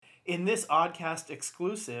In this OddCast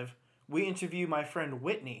exclusive, we interview my friend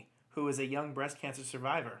Whitney, who is a young breast cancer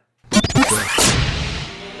survivor.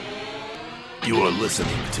 You are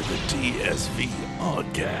listening to the DSV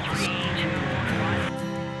OddCast.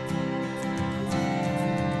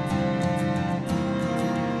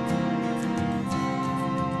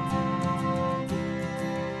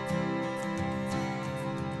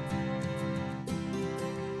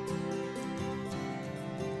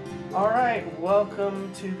 All right,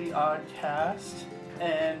 welcome to the OddCast,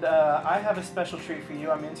 and I have a special treat for you.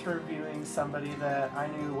 I'm interviewing somebody that I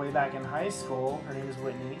knew way back in high school. Her name is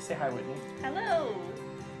Whitney. Say hi, Whitney. Hello.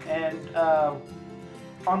 And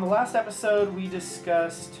on the last episode, we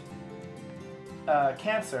discussed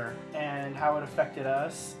cancer and how it affected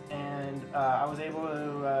us, and I was able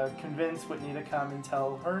to convince Whitney to come and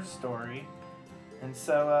tell her story. And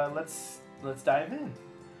so let's dive in.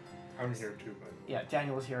 I'm here too, but Yeah,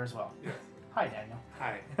 Daniel was here as well. yes. Hi, Daniel.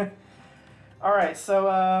 Hi. All right,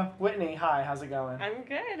 so Whitney, hi, how's it going? I'm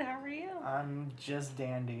good. How are you? I'm just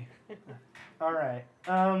dandy. All right.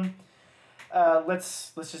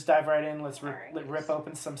 Let's just dive right in. Let's rip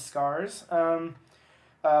open some scars.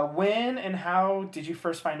 When and how did you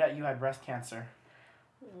first find out you had breast cancer?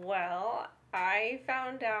 Well, I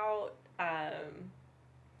found out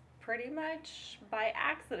pretty much by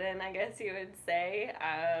accident, I guess you would say.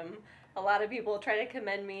 A lot of people try to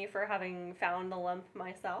commend me for having found the lump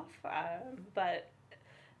myself, but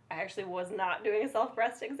I actually was not doing a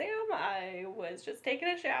self-breast exam. I was just taking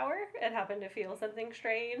a shower and happened to feel something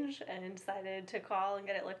strange and decided to call and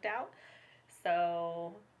get it looked out.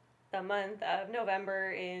 So the month of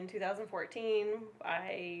November in 2014,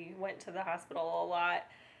 I went to the hospital a lot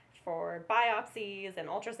for biopsies and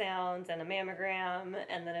ultrasounds and a mammogram,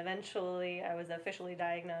 and then eventually I was officially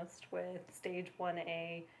diagnosed with stage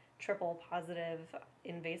 1A triple positive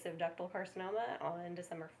invasive ductal carcinoma on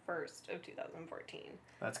December 1st of 2014.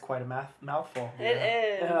 That's quite a mouthful.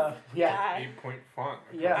 It is. Yeah. 8-point font.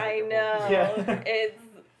 Yeah. I know. Yeah.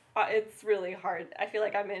 It's really hard. I feel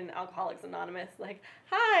like I'm in Alcoholics Anonymous. Like,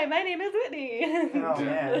 hi, my name is Whitney. Oh,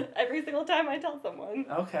 man. Every single time I tell someone.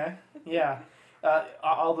 Okay. Yeah.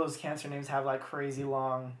 All those cancer names have like crazy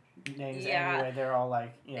long names anyway. They're all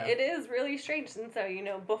like, yeah. It is really strange. And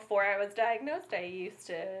so, before I was diagnosed, I used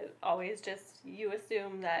to always you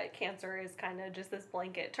assume that cancer is kind of just this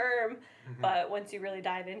blanket term. Mm-hmm. But once you really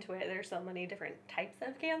dive into it, there's so many different types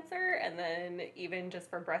of cancer. And then even just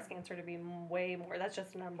for breast cancer to be way more, that's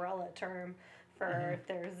just an umbrella term for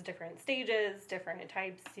there's different stages, different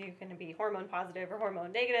types. You can be hormone positive or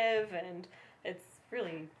hormone negative. And it's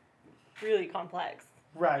really, really complex.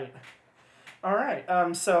 Right. All right.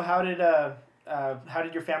 So how did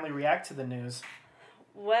your family react to the news?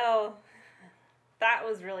 Well, that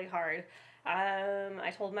was really hard.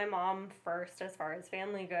 I told my mom first as far as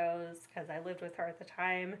family goes because I lived with her at the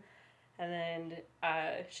time. And then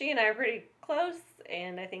she and I are pretty close,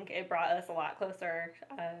 and I think it brought us a lot closer.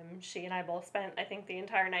 She and I both spent, I think, the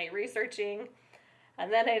entire night researching.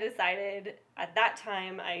 And then I decided at that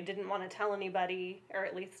time I didn't want to tell anybody, or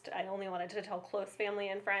at least I only wanted to tell close family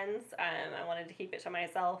and friends. I wanted to keep it to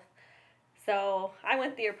myself. So I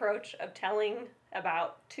went the approach of telling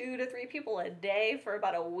about 2 to 3 people a day for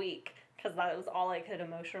about a week because that was all I could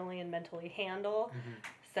emotionally and mentally handle. Mm-hmm.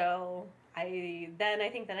 So I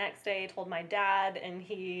think the next day told my dad, and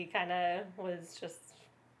he kind of was just,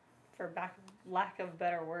 for lack of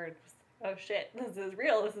better words, oh shit, this is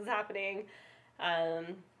real, this is happening.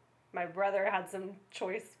 My brother had some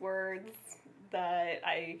choice words that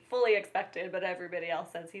I fully expected, but everybody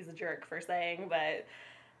else says he's a jerk for saying, but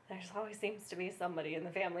there's always seems to be somebody in the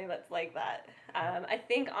family that's like that. I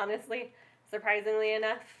think, honestly, surprisingly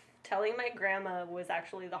enough, telling my grandma was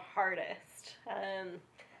actually the hardest.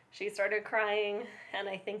 She started crying, and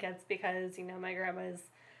I think it's because, my grandma's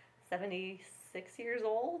 76 years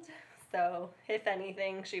old, so if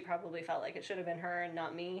anything, she probably felt like it should have been her and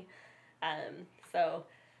not me. So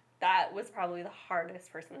that was probably the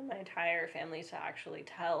hardest person in my entire family to actually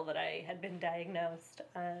tell that I had been diagnosed.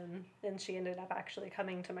 And she ended up actually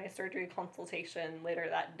coming to my surgery consultation later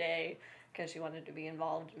that day because she wanted to be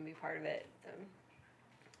involved and be part of it. So,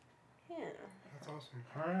 yeah. That's awesome.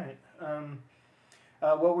 All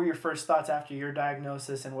right. What were your first thoughts after your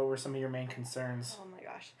diagnosis, and what were some of your main concerns? Oh my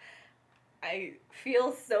gosh. I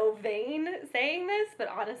feel so vain saying this, but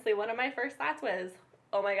honestly, one of my first thoughts was,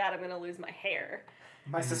 oh my God, I'm going to lose my hair.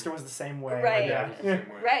 My sister was the same way. Right. Yeah. The same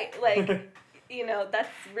way. Right. Like, that's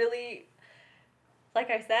really, like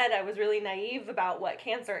I said, I was really naive about what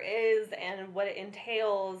cancer is and what it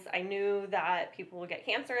entails. I knew that people will get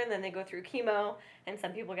cancer and then they go through chemo, and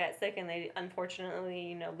some people get sick and they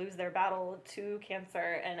unfortunately, lose their battle to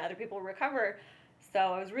cancer, and other people recover. So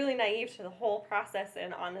I was really naive to the whole process,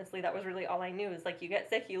 and honestly, that was really all I knew. Is like, you get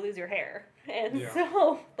sick, you lose your hair, and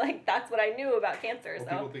so that's what I knew about cancer. Well,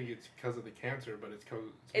 so people think it's because of the cancer, but it's because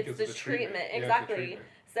it's the of the treatment. exactly. Yeah, it's the treatment.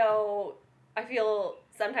 So I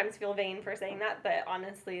sometimes feel vain for saying that, but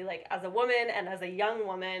honestly, like, as a woman and as a young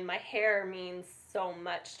woman, my hair means so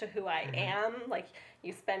much to who I am. Like,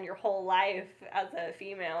 you spend your whole life as a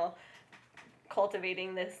female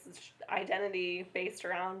cultivating this identity based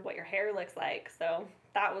around what your hair looks like. So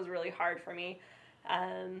that was really hard for me.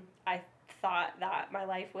 I thought that my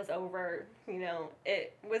life was over.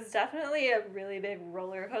 It was definitely a really big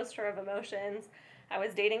roller coaster of emotions. I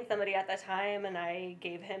was dating somebody at the time, and I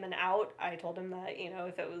gave him an out. I told him that,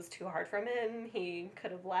 if it was too hard for him, he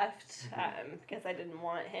could have left, because I didn't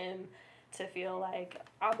want him to feel, like,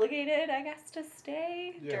 obligated, I guess, to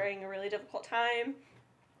stay during a really difficult time.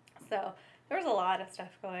 So there was a lot of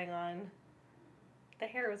stuff going on. The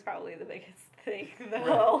hair was probably the biggest thing,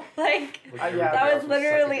 though. Like, that was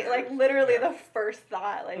literally the first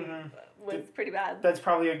thought, was pretty bad. That's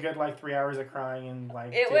probably a good, 3 hours of crying and,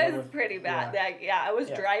 It was pretty bad. I was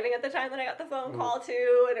driving at the time that I got the phone call,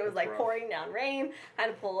 too, and it was, pouring down rain. I had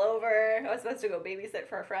to pull over. I was supposed to go babysit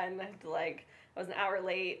for a friend. I had to, I was an hour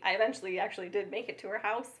late. I eventually actually did make it to her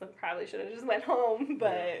house, but probably should have just went home.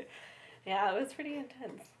 But, it was pretty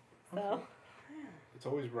intense. So... It's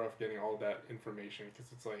always rough getting all that information,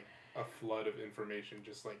 because it's like a flood of information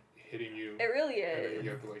just hitting you. It really is. And then you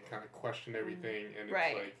have to kind of question everything, and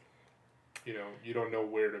it's you don't know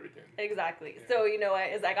where to begin. Exactly. Yeah. So,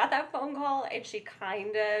 as I got that phone call, and she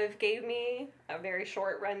kind of gave me a very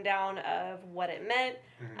short rundown of what it meant.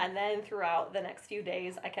 And then throughout the next few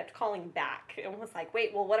days, I kept calling back and was like,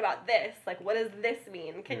 wait, well, what about this? What does this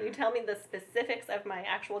mean? Can you tell me the specifics of my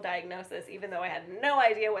actual diagnosis, even though I had no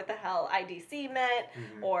idea what the hell IDC meant,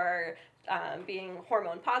 or being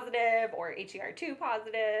hormone positive, or HER2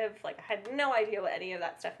 positive. I had no idea what any of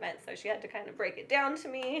that stuff meant, so she had to kind of break it down to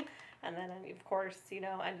me. And then, of course,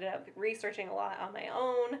 ended up researching a lot on my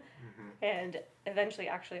own, and eventually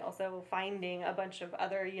actually also finding a bunch of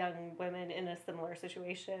other young women in a similar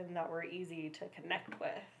situation that were easy to connect with,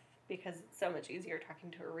 because it's so much easier talking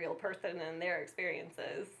to a real person and their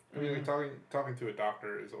experiences. I mean, talking to a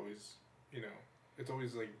doctor is always, it's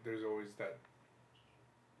always there's always that,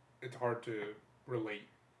 it's hard to relate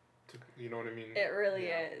to, you know what I mean? It really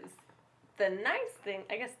is. The nice thing,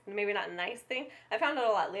 I guess maybe not nice thing, I found out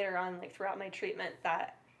a lot later on, throughout my treatment,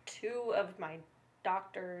 that 2 of my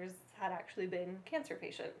doctors had actually been cancer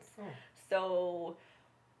patients. Oh. So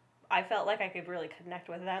I felt like I could really connect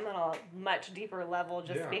with them on a much deeper level,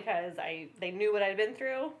 just because they knew what I'd been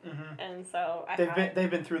through, and so they've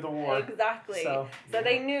been through the war. Exactly. So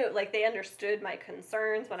they knew, they understood my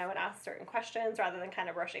concerns when I would ask certain questions rather than kind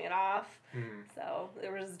of brushing it off. So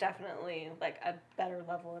there was definitely a better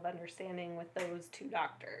level of understanding with those 2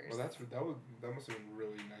 doctors. Well, that must have been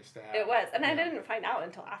really nice to have. It was, and I didn't find out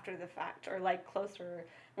until after the fact, or closer.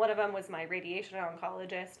 One of them was my radiation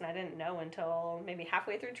oncologist, and I didn't know until maybe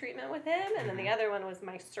halfway through treatment with him. And then the other one was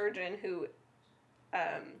my surgeon who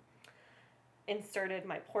inserted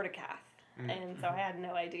my portacath. And so I had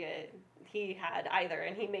no idea he had either.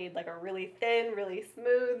 And he made a really thin, really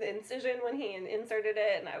smooth incision when he inserted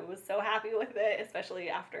it. And I was so happy with it, especially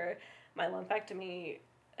after my lumpectomy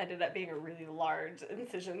ended up being a really large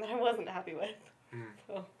incision that I wasn't happy with.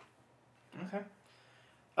 So. Okay.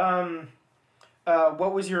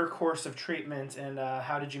 What was your course of treatment, and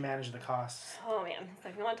how did you manage the costs? Oh man,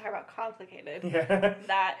 if you want to talk about complicated, yeah.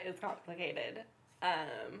 That is complicated.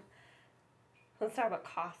 Let's talk about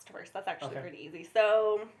cost first. That's actually pretty easy.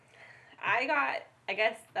 So I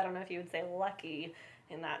don't know if you would say lucky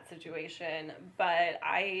in that situation, but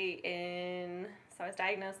I was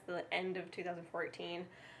diagnosed at the end of 2014.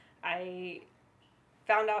 I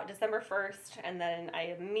found out December 1st, and then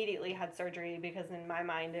I immediately had surgery, because in my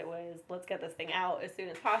mind it was, let's get this thing out as soon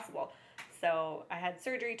as possible. So I had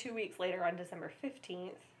surgery 2 weeks later on December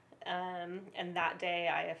 15th, and that day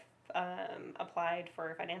I applied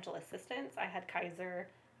for financial assistance. I had Kaiser.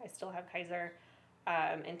 I still have Kaiser.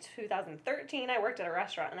 In 2013, I worked at a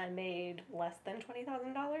restaurant, and I made less than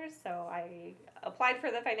 $20,000, so I applied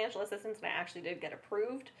for the financial assistance, and I actually did get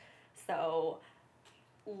approved. So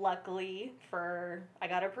luckily I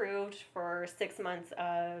got approved for 6 months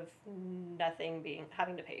of nothing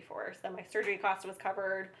having to pay for. So my surgery cost was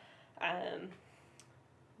covered. My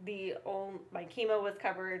chemo was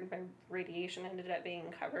covered. My radiation ended up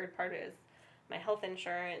being covered. Part is my health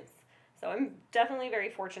insurance. So I'm definitely very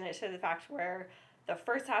fortunate to the fact where the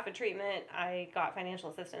first half of treatment, I got financial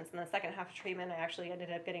assistance, and the second half of treatment, I actually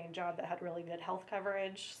ended up getting a job that had really good health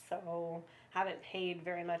coverage, so haven't paid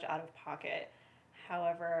very much out of pocket.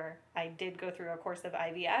 However, I did go through a course of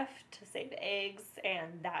IVF to save eggs,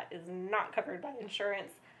 and that is not covered by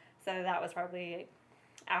insurance, so that was probably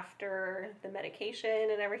after the medication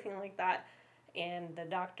and everything like that, and the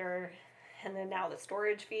doctor, and then now the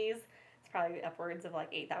storage fees, it's probably upwards of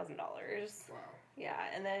like $8,000. Wow. Yeah,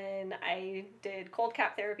 and then I did cold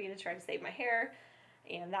cap therapy to try to save my hair,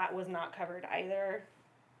 and that was not covered either.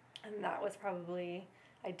 And that was probably,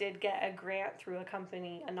 I did get a grant through a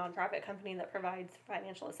company, a nonprofit company that provides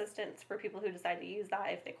financial assistance for people who decide to use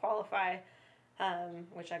that if they qualify,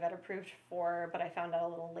 which I got approved for, but I found out a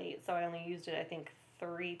little late, so I only used it, I think,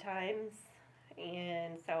 3 times.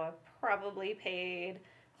 And so I probably paid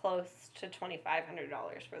close to $2,500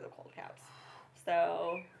 for the cold caps.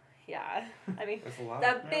 So, yeah, I mean, That's a lot.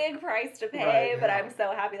 it's a big price to pay, Right, but yeah. I'm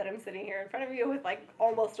so happy that I'm sitting here in front of you with like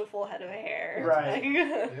almost a full head of hair. Right.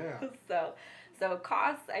 Yeah. So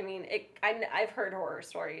costs, I mean, I've heard horror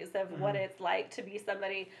stories of what it's like to be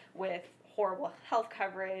somebody with horrible health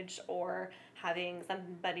coverage or having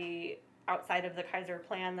somebody outside of the Kaiser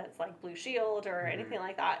plan that's like Blue Shield or anything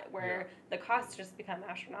like that, where the costs just become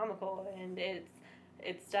astronomical, and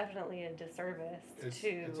it's definitely a disservice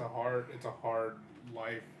It's a hard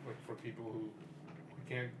life, like, for people who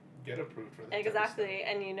can't get approved for that. Exactly,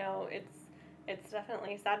 and it's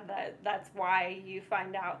definitely sad that that's why you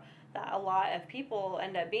find out that a lot of people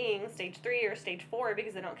end up being stage 3 or stage 4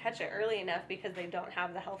 because they don't catch it early enough because they don't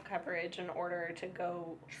have the health coverage in order to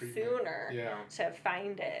go sooner to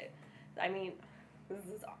find it. I mean, this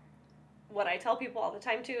is what I tell people all the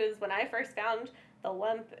time too, is when I first found the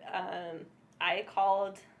lump, I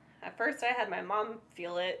called. At first, I had my mom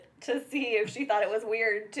feel it to see if she thought it was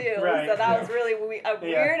weird too. Right, So that was really a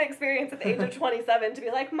weird experience at the age of 27 to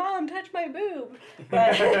be like, "Mom, touch my boob,"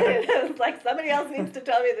 but it was like somebody else needs to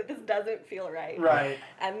tell me that this doesn't feel right. Right.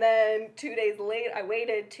 And then 2 days later, I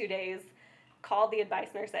waited 2 days, called the advice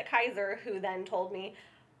nurse at Kaiser, who then told me,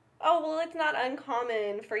 "Oh, well, it's not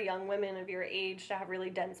uncommon for young women of your age to have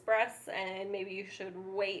really dense breasts, and maybe you should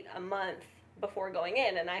wait a month before going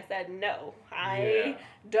in." And I said, no, I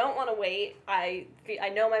don't want to wait. I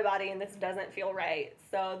know my body, and this doesn't feel right.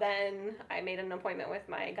 So then I made an appointment with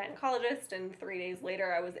my gynecologist, and 3 days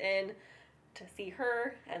later I was in to see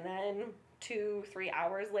her, and then 2-3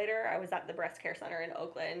 hours later I was at the breast care center in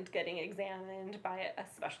Oakland getting examined by a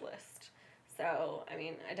specialist. So, I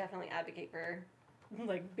mean, I definitely advocate for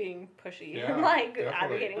like being pushy, like definitely.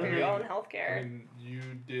 advocating for your own healthcare. I mean, you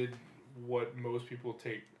did what most people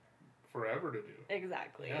take forever to do.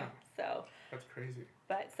 Exactly. Yeah. So That's crazy.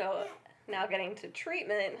 But so now getting to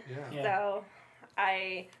treatment. Yeah. So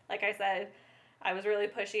like I said, I was really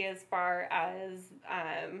pushy as far as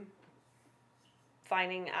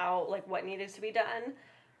finding out like what needed to be done.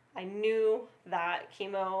 I knew that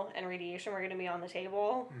chemo and radiation were going to be on the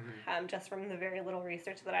table, just from the very little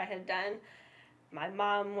research that I had done. My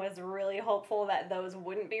mom was really hopeful that those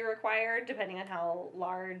wouldn't be required, depending on how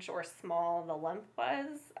large or small the lump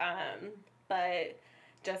was. But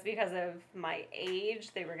just because of my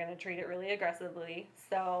age, they were going to treat it really aggressively.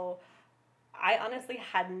 So I honestly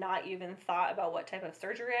had not even thought about what type of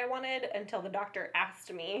surgery I wanted until the doctor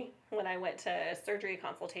asked me when I went to surgery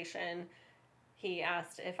consultation. He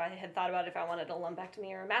asked if I had thought about if I wanted a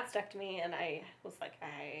lumpectomy or a mastectomy, and I was like,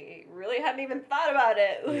 I really hadn't even thought about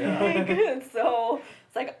it. So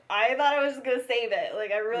it's like, I thought I was just going to save it.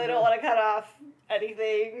 Like, I really don't want to cut off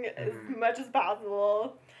anything as much as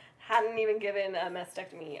possible. Hadn't even given a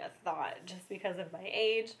mastectomy a thought just because of my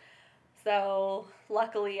age. So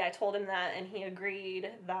luckily I told him that, and he agreed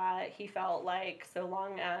that he felt like so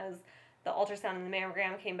long as the ultrasound and the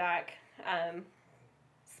mammogram came back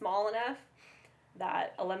small enough,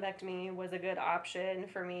 that a lumpectomy was a good option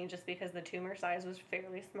for me just because the tumor size was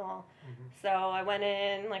fairly small. So I went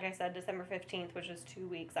in, like I said, December 15th, which is 2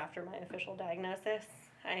 weeks after my official diagnosis.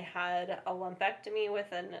 I had a lumpectomy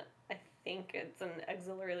with I think it's an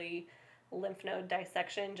axillary lymph node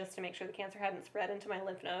dissection just to make sure the cancer hadn't spread into my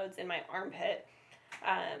lymph nodes in my armpit.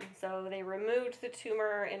 So they removed the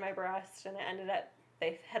tumor in my breast, and it ended up,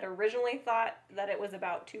 they had originally thought that it was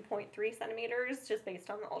about 2.3 centimeters just based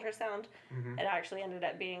on the ultrasound. It actually ended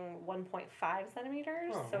up being 1.5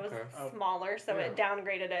 centimeters, so it was smaller. So it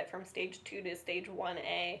downgraded it from stage 2 to stage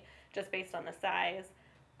 1A just based on the size.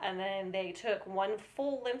 And then they took 1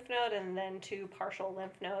 full lymph node and then 2 partial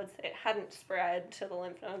lymph nodes. It hadn't spread to the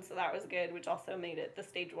lymph nodes, so that was good, which also made it the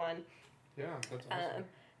stage 1. Yeah, that's awesome.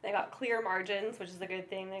 They got clear margins, which is a good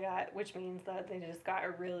thing which means that they just got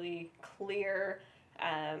a really clear,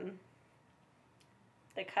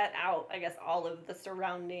 they cut out, I guess, all of the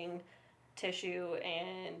surrounding tissue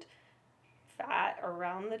and fat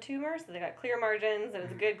around the tumor, so they got clear margins. It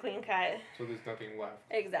was a good clean cut. So there's nothing left.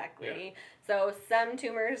 Exactly. Yeah. So some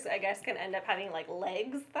tumors, I guess, can end up having like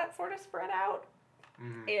legs that sort of spread out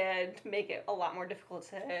and make it a lot more difficult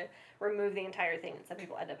to remove the entire thing. And some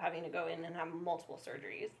people end up having to go in and have multiple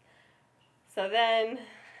surgeries. So then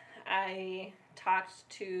I talked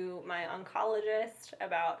to my oncologist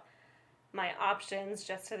about my options,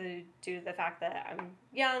 just due to the fact that I'm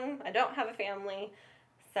young, I don't have a family.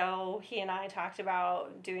 So he and I talked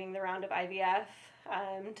about doing the round of IVF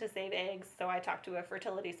to save eggs. So I talked to a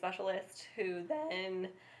fertility specialist who then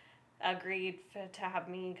agreed to have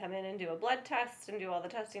me come in and do a blood test and do all the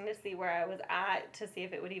testing to see where I was at, to see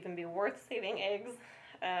if it would even be worth saving eggs.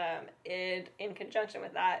 In conjunction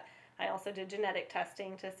with that, I also did genetic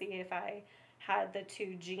testing to see if I had the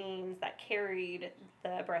 2 genes that carried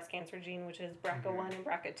the breast cancer gene, which is BRCA1 and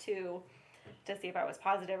BRCA2, to see if I was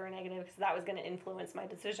positive or negative, because that was going to influence my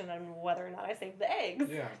decision on whether or not I saved the eggs.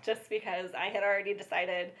 Yeah. Just because I had already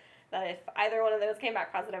decided that if either one of those came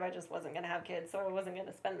back positive, I just wasn't going to have kids, so I wasn't going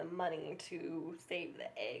to spend the money to save the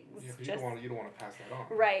eggs. Yeah, you don't want to pass that on.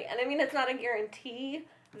 Right, and I mean, it's not a guarantee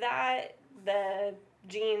that the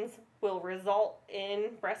genes will result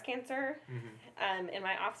in breast cancer in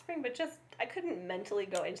my offspring, but just I couldn't mentally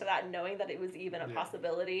go into that knowing that it was even a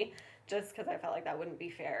possibility, just because I felt like that wouldn't be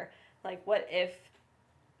fair. Like, what if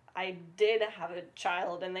I did have a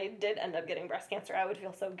child and they did end up getting breast cancer? I would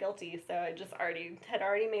feel so guilty. So I just had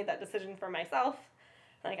already made that decision for myself.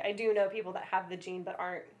 Like, I do know people that have the gene but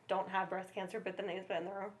don't have breast cancer, but then they spend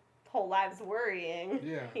their whole lives worrying.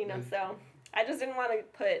 Yeah. You know, so I just didn't want to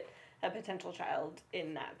put a potential child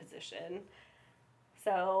in that position.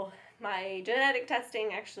 So my genetic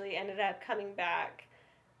testing actually ended up coming back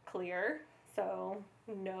clear. So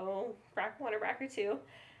no BRCA1 or BRCA2.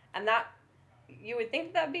 And that, you would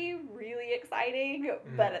think that'd be really exciting,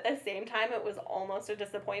 but at the same time, it was almost a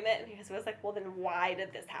disappointment, because it was like, well, then why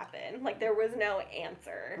did this happen? Like, there was no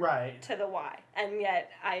answer to the why. And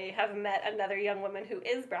yet, I have met another young woman who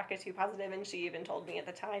is BRCA2 positive, and she even told me at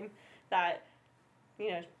the time that,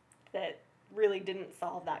 that really didn't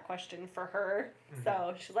solve that question for her.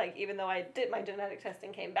 So she's like, even though I did my genetic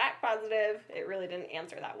testing came back positive, it really didn't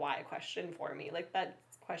answer that why question for me. Like, that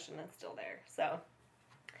question is still there.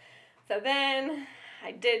 So then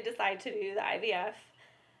I did decide to do the IVF,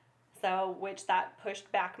 which that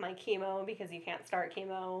pushed back my chemo, because you can't start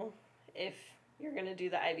chemo if you're going to do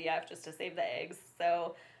the IVF just to save the eggs.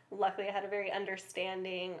 So luckily I had a very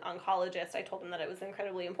understanding oncologist. I told him that it was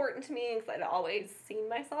incredibly important to me, because I'd always seen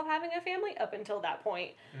myself having a family up until that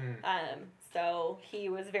point. So he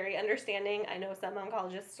was very understanding. I know some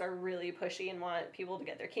oncologists are really pushy and want people to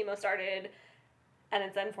get their chemo started. And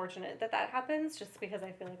it's unfortunate that happens, just because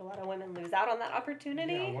I feel like a lot of women lose out on that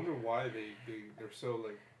opportunity. Yeah, I wonder why they're so,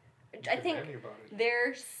 like, I think about it.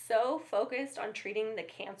 They're so focused on treating the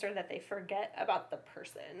cancer that they forget about the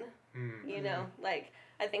person. You know, like,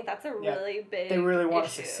 I think that's a really big They really want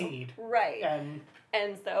issue. to succeed. Right.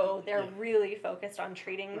 And so they're really focused on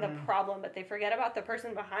treating the problem, but they forget about the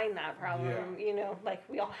person behind that problem. You know, like,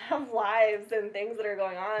 we all have lives and things that are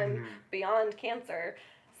going on beyond cancer.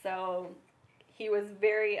 So he was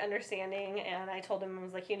very understanding, and I told him, I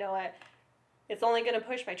was like, you know what, it's only going to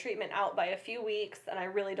push my treatment out by a few weeks, and I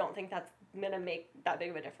really don't think that's going to make that big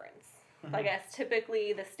of a difference. I guess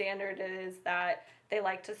typically the standard is that they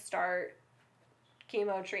like to start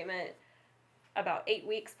chemo treatment about 8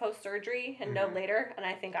 weeks post-surgery and no later, and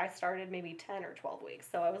I think I started maybe 10 or 12 weeks,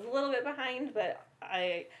 so I was a little bit behind, but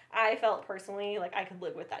I felt personally like I could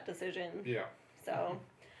live with that decision. Yeah. So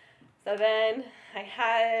then I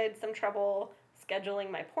had some trouble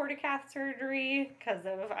scheduling my portacath surgery, because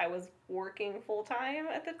I was working full-time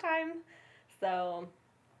at the time. So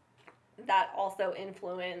that also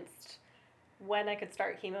influenced when I could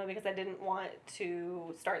start chemo, because I didn't want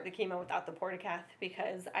to start the chemo without the portacath,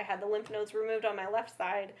 because I had the lymph nodes removed on my left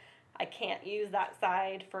side. I can't use that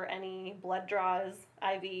side for any blood draws,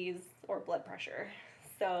 IVs, or blood pressure.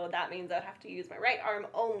 So that means I'd have to use my right arm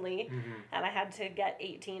only, and I had to get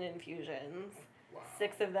 18 infusions. Wow.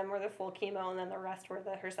 6 of them were the full chemo, and then the rest were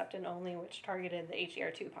the Herceptin only, which targeted the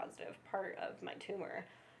HER2 positive part of my tumor.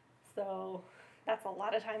 So that's a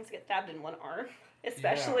lot of times to get stabbed in one arm,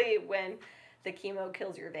 especially when the chemo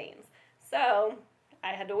kills your veins. So I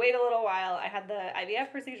had to wait a little while. I had the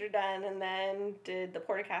IVF procedure done, and then did the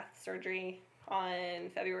portacath surgery on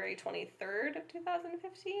February 23rd of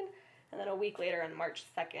 2015. And then a week later, on March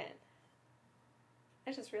 2nd,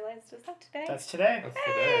 I just realized, is that today? That's today. That's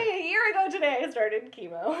Hey, today. a year ago today I started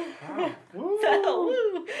chemo. Wow. Woo. So,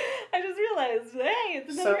 woo, I just realized, hey,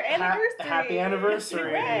 it's So, another anniversary. happy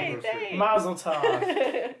anniversary. Right, thanks. Mazel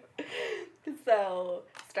tov. So,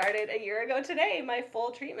 started a year ago today, my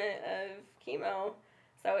full treatment of chemo.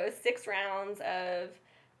 So, it was 6 rounds of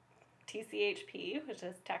TCHP, which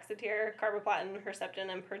is Taxotere, Carboplatin,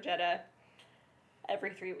 Herceptin, and Perjeta,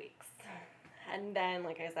 every 3 weeks. And then,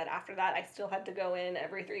 like I said, after that, I still had to go in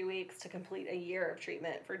every 3 weeks to complete a year of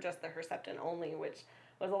treatment for just the Herceptin only, which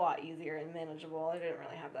was a lot easier and manageable. I didn't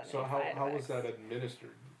really have that So many side how was effects. that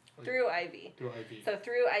administered? Like, Through IV. Through IV. So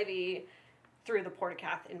through IV, through the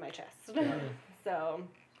portacath in my chest. Yeah. So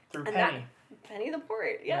Through and Penny. Penny the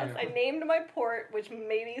port, yes. Yeah. I named my port, which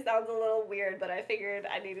maybe sounds a little weird, but I figured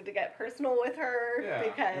I needed to get personal with her Yeah.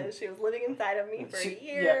 because she was living inside of me for a Yeah,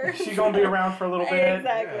 year. she's gonna be around for a little bit.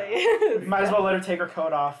 Exactly. Might as well let her take her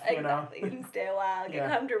coat off, you know. Exactly. And stay a while, get Yeah.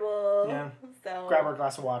 comfortable. Yeah. So Grab her a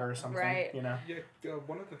glass of water or something, Right. you know. Yeah,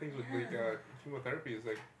 one of the things with like chemotherapy is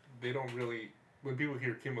like they don't really, when people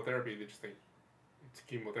hear chemotherapy, they just think it's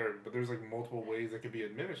chemotherapy, but there's like multiple ways that can be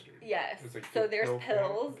administered. Yes. It's like So the there's pill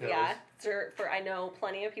pills, form, yeah. For I know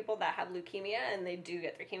plenty of people that have leukemia and they do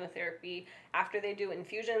get their chemotherapy after they do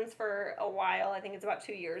infusions for a while. I think it's about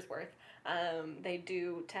 2 years worth. They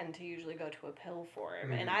do tend to usually go to a pill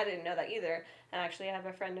form, and I didn't know that either. And actually, I have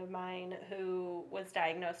a friend of mine who was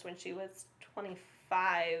diagnosed when she was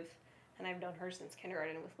 25, and I've known her since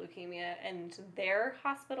kindergarten with leukemia. And their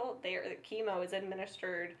hospital, their chemo is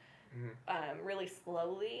administered really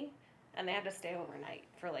slowly, and they have to stay overnight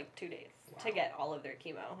for like 2 days to get all of their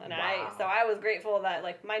chemo. And I was grateful that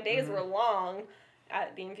like my days were long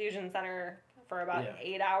at the infusion center for about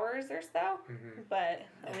 8 hours or so, but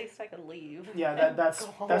at least I could leave. Yeah, that's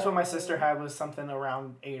go what my home. sister had, was something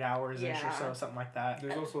around 8 hours ish or Yeah. so, something like that.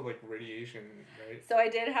 There's also like radiation, right? So I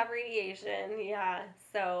did have radiation, yeah.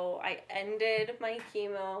 So I ended my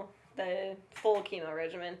chemo, the full chemo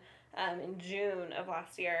regimen, in June of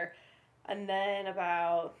last year. And then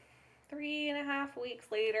about 3.5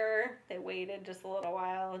 weeks later, they waited just a little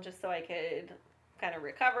while just so I could kind of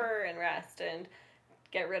recover and rest and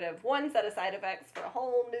get rid of one set of side effects for a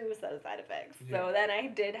whole new set of side effects. Yeah. So then I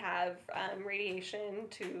did have radiation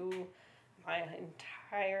to my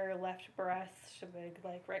entire left breast, a big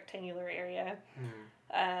like rectangular area.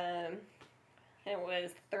 It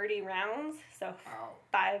was 30 rounds, so Ow.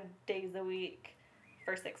 5 days a week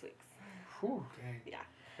for 6 weeks. Whew. Dang. Yeah.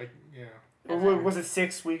 Like, yeah. Was it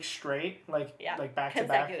 6 weeks straight? Like back to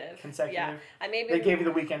back? Consecutive. Yeah. I maybe They gave you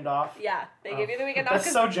the weekend off? Yeah, they give you the weekend off.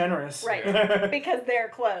 That's so generous. Right, Yeah. because they're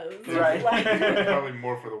closed. Right. Like, Probably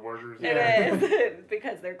more for the workers. it is,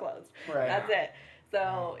 because they're closed. Right. That's it.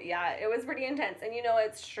 So, yeah, it was pretty intense. And you know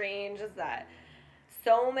what's strange is that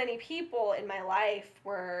so many people in my life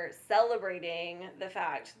were celebrating the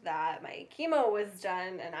fact that my chemo was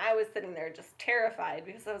done, and I was sitting there just terrified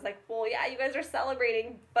because I was like, well, yeah, you guys are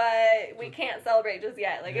celebrating, but we can't celebrate just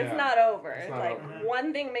yet. Like, it's not over. It's not like, over.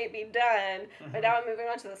 one thing may be done, but now I'm moving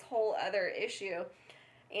on to this whole other issue.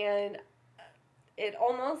 And it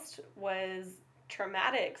almost was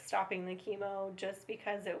traumatic stopping the chemo just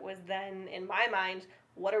because it was then, in my mind,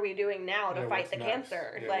 what are we doing now to fight the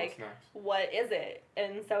cancer? Yeah, like, what is it?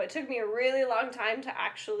 And so it took me a really long time to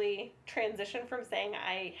actually transition from saying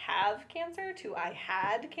I have cancer to I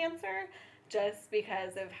had cancer, just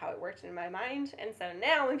because of how it worked in my mind. And so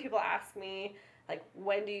now when people ask me, like,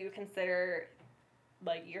 when do you consider,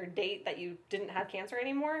 like, your date that you didn't have cancer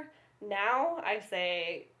anymore? Now I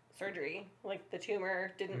say surgery. Like, the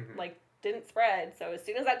tumor didn't spread. So as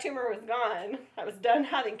soon as that tumor was gone, I was done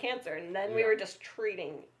having cancer, and then we were just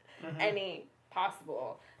treating any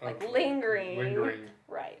possible lingering.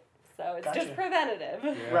 Right. So it's just preventative.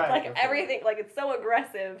 Right. Like definitely. everything, like it's so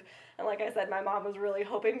aggressive. And like I said, my mom was really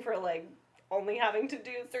hoping for like only having to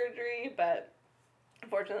do surgery, but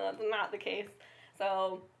unfortunately that's not the case.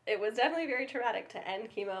 So it was definitely very traumatic to end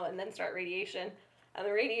chemo and then start radiation. And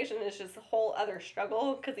the radiation is just a whole other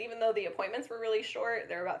struggle, because even though the appointments were really short,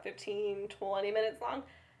 they were about 15, 20 minutes long,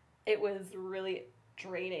 it was really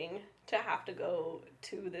draining to have to go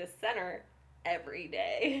to this center every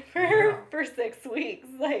day for 6 weeks.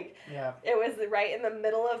 Like, it was right in the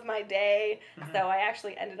middle of my day. So I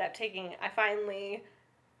actually ended up I finally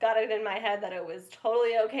got it in my head that it was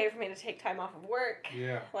totally okay for me to take time off of work.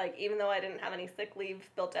 Yeah. Like, even though I didn't have any sick leave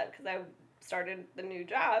built up because I started the new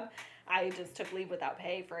job, I just took leave without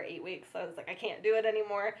pay for 8 weeks. So I was like, I can't do it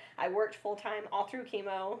anymore. I worked full time all through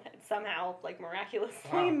chemo and somehow, like,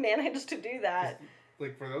 miraculously managed to do that.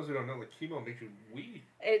 like, for those who don't know, like, chemo makes you weak.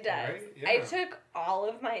 It does. Right? Yeah. I took all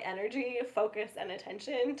of my energy, focus, and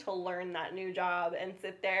attention to learn that new job and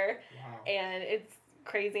sit there. Wow. And it's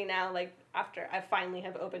crazy now, like, after I finally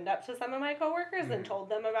have opened up to some of my coworkers and told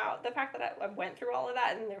them about the fact that I went through all of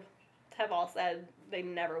that, and they have all said they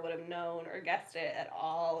never would have known or guessed it at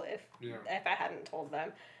all if I hadn't told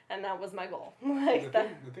them. And that was my goal. Like, the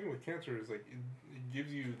thing with cancer is, like, it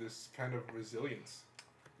gives you this kind of resilience,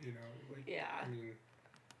 you know? Like, I mean,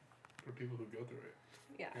 for people who go through it.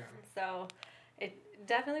 Yeah. So it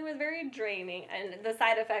definitely was very draining, and the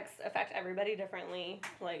side effects affect everybody differently.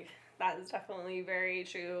 Like, that is definitely very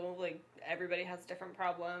true. Like, everybody has different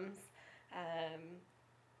problems.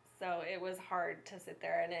 So it was hard to sit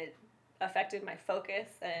there, and it affected my focus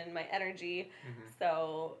and my energy.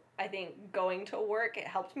 So I think going to work, it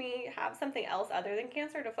helped me have something else other than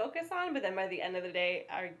cancer to focus on, but then by the end of the day,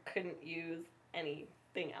 I couldn't use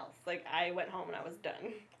anything else. Like, I went home and I was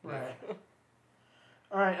done. Right.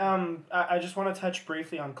 All right. I just want to touch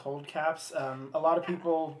briefly on cold caps. A lot of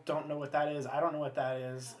people don't know what that is. I don't know what that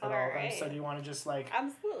is at all. Right. So do you want to just, like,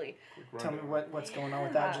 absolutely tell me what's going on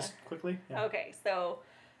with that just quickly? Yeah. Okay, so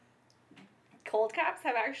cold caps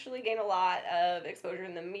have actually gained a lot of exposure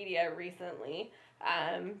in the media recently,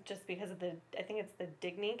 just because of I think it's the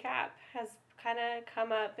Digny cap has kind of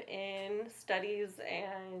come up in studies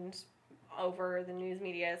and over the news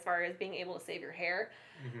media as far as being able to save your hair.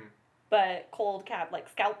 But cold cap, like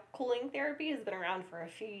scalp cooling therapy, has been around for a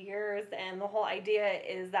few years, and the whole idea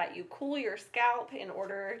is that you cool your scalp in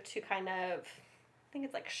order to kind of, I think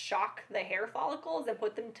it's like shock the hair follicles and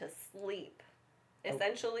put them to sleep,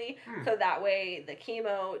 essentially, so that way the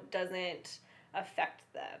chemo doesn't affect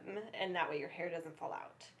them, and that way your hair doesn't fall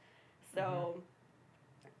out. So,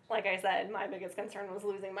 like I said, my biggest concern was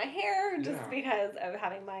losing my hair, just because of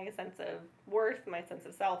having my sense of worth, my sense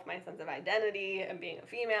of self, my sense of identity, and being a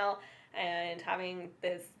female, and having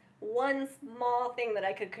this one small thing that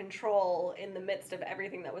I could control in the midst of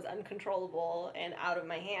everything that was uncontrollable and out of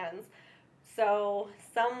my hands. So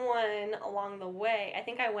someone along the way, I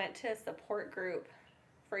think I went to a support group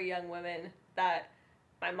for young women that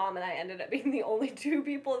my mom and I ended up being the only two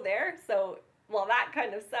people there. So while that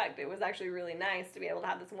kind of sucked, it was actually really nice to be able to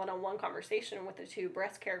have this one-on-one conversation with the two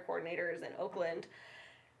breast care coordinators in Oakland.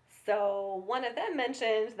 So one of them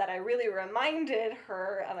mentioned that I really reminded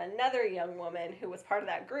her of another young woman who was part of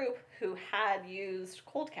that group who had used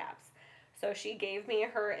cold caps. So she gave me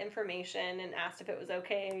her information and asked if it was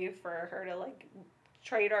okay for her to, like,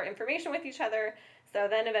 trade our information with each other. So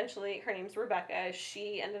then eventually, her name's Rebecca,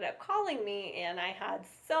 she ended up calling me, and I had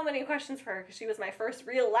so many questions for her because she was my first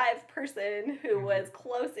real live person who was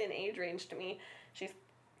close in age range to me. She's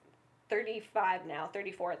 35 now,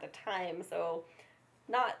 34 at the time, so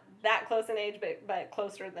not that close in age, but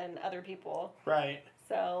closer than other people. Right.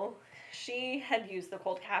 So she had used the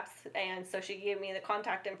cold caps, and so she gave me the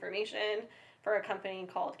contact information for a company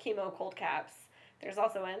called Chemo Cold Caps. There's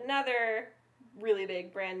also another really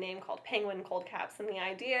big brand name called Penguin Cold Caps, and the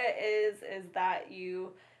idea is that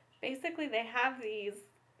you basically, they have these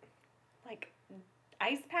like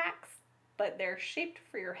ice packs, but they're shaped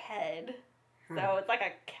for your head, so it's like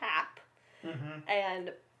a cap.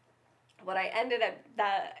 And what I ended up,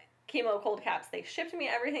 the Chemo Cold Caps, they shipped me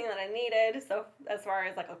everything that I needed, so as far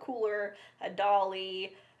as like a cooler, a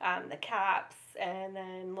dolly, the caps, and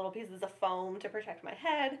then little pieces of foam to protect my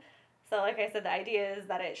head. So like I said, the idea is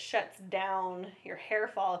that it shuts down your hair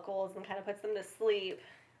follicles and kind of puts them to sleep,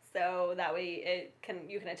 so that way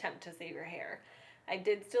you can attempt to save your hair. I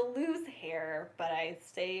did still lose hair, but I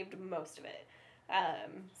saved most of it.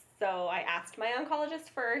 So I asked my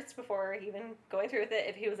oncologist first, before even going through with it,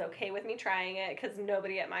 if he was okay with me trying it, because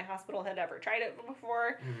nobody at my hospital had ever tried it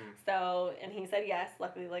before. So, and he said yes.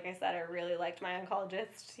 Luckily, like I said, I really liked my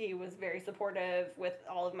oncologist. He was very supportive with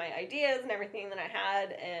all of my ideas and everything that I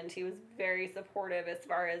had, and he was very supportive as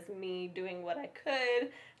far as me doing what I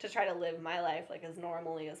could to try to live my life like as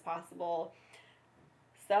normally as possible.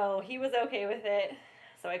 So he was okay with it.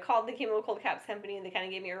 So I called the Chemo Cold Caps company, and they kind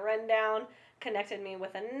of gave me a rundown, connected me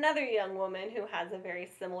with another young woman who has a very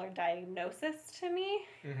similar diagnosis to me,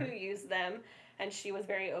 who used them, and she was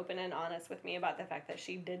very open and honest with me about the fact that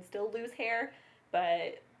she did still lose hair,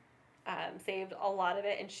 but saved a lot of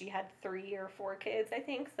it, and she had 3 or 4 kids, I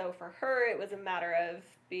think. So for her, it was a matter of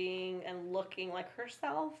being and looking like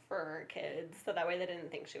herself for her kids, so that way they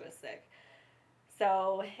didn't think she was sick.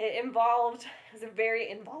 So it was a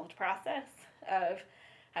very involved process of,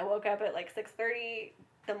 I woke up at like 6:30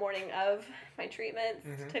 the morning of my treatments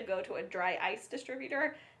to go to a dry ice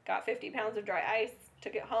distributor, got 50 pounds of dry ice,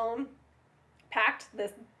 took it home, packed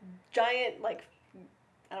this giant, like,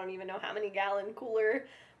 I don't even know how many gallon cooler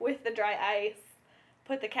with the dry ice.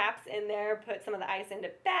 Put the caps in there, put some of the ice into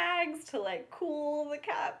bags to like cool the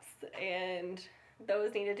caps, and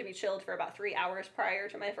those needed to be chilled for about 3 hours prior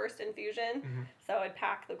to my first infusion. Mm-hmm. So I'd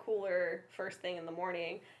pack the cooler first thing in the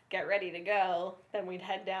morning, get ready to go, then we'd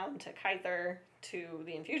head down to Kaiser to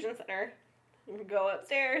the infusion center, go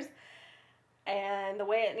upstairs, and the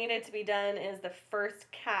way it needed to be done is the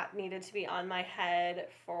first cap needed to be on my head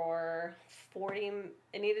for 40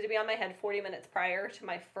 minutes prior to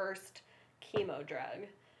my first chemo drug,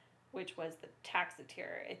 which was the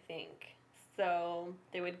Taxotere, I think. So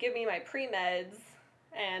they would give me my pre-meds,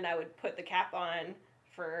 and I would put the cap on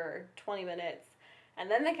for 20 minutes.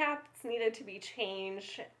 And then the caps needed to be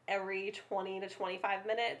changed every 20 to 25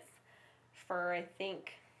 minutes for, I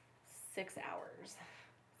think, 6 hours.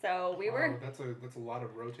 So we were... That's a lot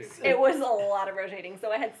of rotating. It was a lot of rotating.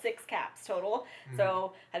 So I had 6 caps total. Mm-hmm.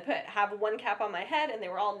 So I'd have one cap on my head, and they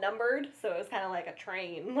were all numbered. So it was kind of like a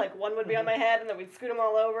train. Like one would be on my head, and then we'd scoot them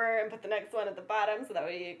all over and put the next one at the bottom, so that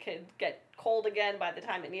way it could get cold again by the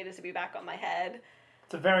time it needed to be back on my head.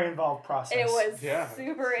 It's a very involved process. It was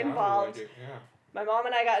super involved. Like it, yeah. My mom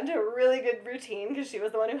and I got into a really good routine because she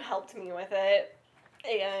was the one who helped me with it.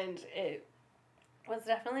 And it was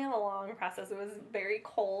definitely a long process. It was very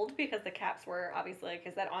cold because the caps were obviously, like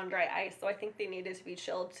I said, on dry ice. So I think they needed to be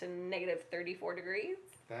chilled to negative 34 degrees.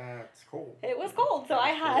 That's cold. It was cold. So I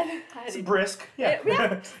had it's brisk. Yeah.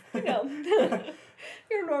 You know,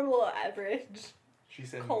 your normal average. She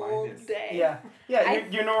said cold minus. Day. Yeah.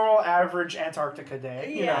 Your normal average Antarctica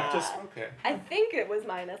day. You know, just okay. I think it was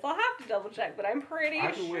minus. I'll have to double check, but I'm pretty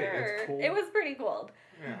sure it was pretty cold.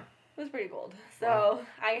 Yeah. It was pretty cold. So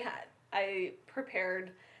I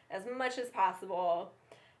prepared as much as possible.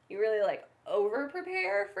 You really like over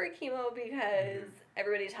prepare for chemo because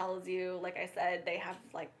everybody tells you, like I said, they have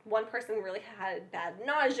like one person really had bad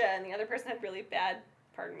nausea and the other person had really bad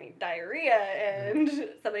diarrhea, and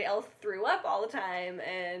somebody else threw up all the time,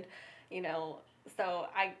 and you know, so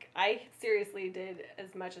I seriously did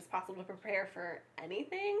as much as possible to prepare for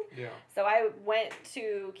anything. Yeah. So I went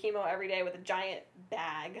to chemo every day with a giant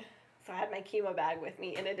bag. So I had my chemo bag with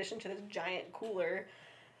me in addition to this giant cooler,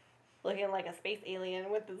 looking like a space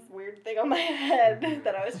alien with this weird thing on my head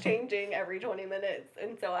that I was changing every 20 minutes.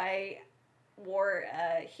 And so I wore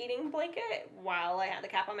a heating blanket while I had the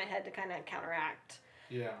cap on my head to kind of counteract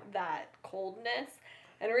that coldness.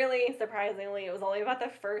 And really, surprisingly, it was only about the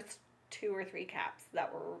first 2 or 3 caps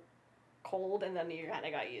that were cold, and then you kind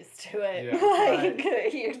of got used to it. Yeah.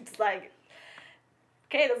 You're just like,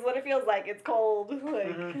 okay, this is what it feels like. It's cold.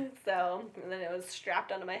 So, and then it was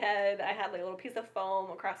strapped onto my head. I had like a little piece of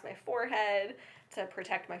foam across my forehead to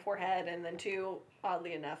protect my forehead, and then 2,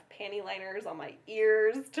 oddly enough, panty liners on my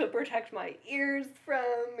ears to protect my ears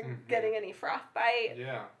from getting any frostbite.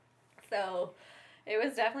 Yeah. So it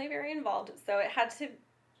was definitely very involved. So it had to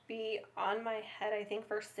be on my head, I think,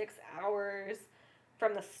 for 6 hours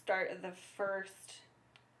from the start of the first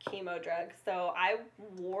chemo drug. So I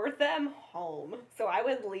wore them home. So I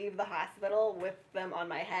would leave the hospital with them on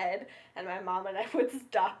my head, and my mom and I would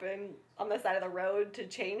stop on the side of the road to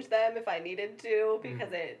change them if I needed to,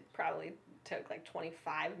 because it probably took like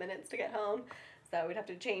 25 minutes to get home. So we'd have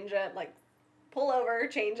to change it, like pull over,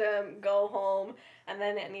 change them, go home, and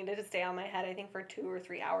then it needed to stay on my head, I think, for 2 or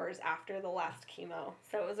 3 hours after the last chemo.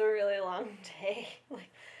 So it was a really long day, like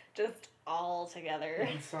just all together.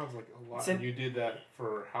 It sounds like a lot. And you did that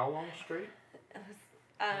for how long straight?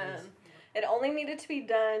 It only needed to be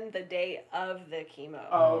done the day of the chemo.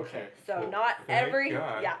 Oh, okay. So cool. not every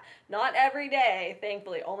day,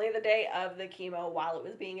 thankfully. Only the day of the chemo while it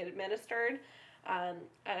was being administered.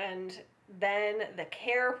 And then the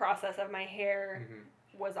care process of my hair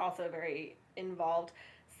was also very involved.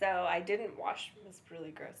 So I didn't wash, it's really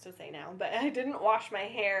gross to say now, but I didn't wash my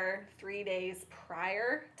hair 3 days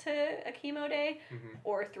prior to a chemo day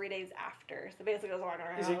or 3 days after. So basically I was walking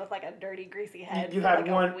around with like a dirty, greasy head you for had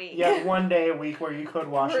like a week. You had one day a week where you could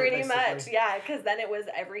wash Pretty it, much, yeah, because then it was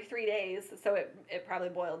every 3 days. So it probably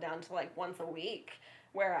boiled down to like once a week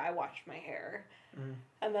where I washed my hair.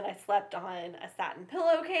 And then I slept on a satin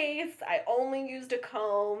pillowcase. I only used a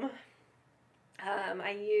comb.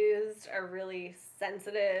 I used a really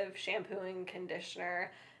sensitive shampoo and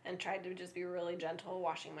conditioner and tried to just be really gentle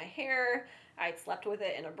washing my hair. I slept with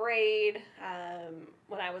it in a braid.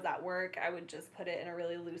 When I was at work, I would just put it in a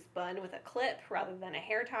really loose bun with a clip rather than a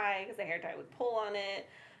hair tie, because the hair tie would pull on it.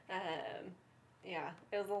 Yeah,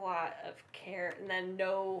 it was a lot of care. And then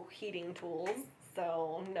no heating tools.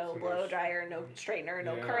 So no So blow dryer, no straightener,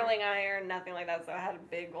 no Yeah. curling iron, nothing like that. So I had a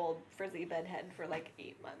big old frizzy bed head for like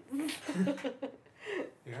 8 months.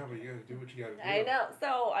 Yeah, but you gotta do what you gotta do. I know.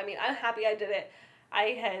 So, I mean, I'm happy I did it.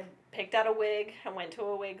 I had picked out a wig. I went to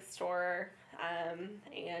a wig store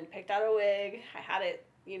and picked out a wig. I had it,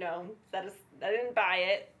 I didn't buy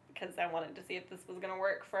it because I wanted to see if this was going to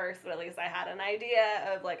work first, but at least I had an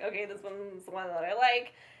idea of like, okay, this one's the one that I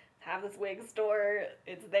like. Have this wig store.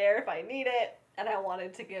 It's there if I need it. And I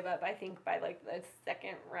wanted to give up, I think, by like the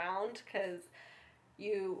second round because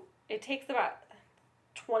it takes about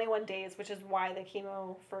 21 days, which is why the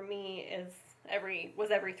chemo for me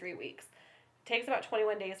was every 3 weeks. It takes about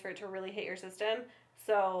 21 days for it to really hit your system.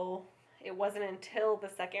 So it wasn't until the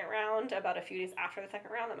second round, about a few days after the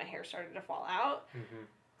second round, that my hair started to fall out. Mm-hmm.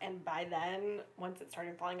 And by then, once it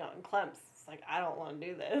started falling out in clumps, it's like, I don't want to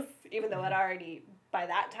do this. Even though I'd already, by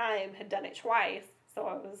that time, had done it twice. So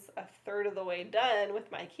I was a third of the way done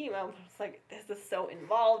with my chemo. It's like, this is so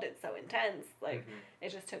involved. It's so intense. Like, it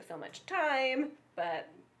just took so much time. But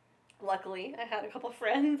luckily, I had a couple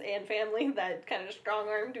friends and family that kind of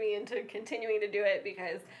strong-armed me into continuing to do it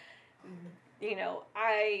because,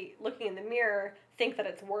 I, looking in the mirror, think that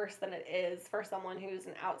it's worse than it is for someone who's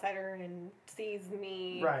an outsider and sees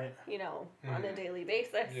me, Right. On a daily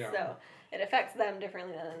basis. Yeah. So it affects them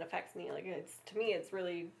differently than it affects me. Like, to me, it's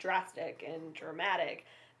really drastic and dramatic.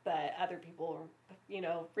 But other people,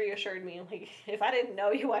 reassured me, like, if I didn't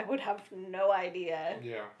know you, I would have no idea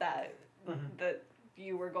that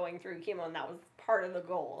you were going through chemo, and that was part of the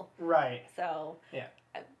goal. Right. So yeah,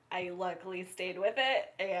 I luckily stayed with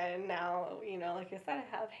it, and now, like I said,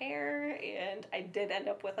 I have hair, and I did end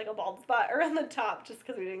up with like a bald spot around the top just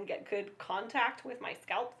because we didn't get good contact with my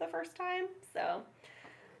scalp the first time. So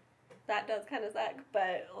that does kind of suck,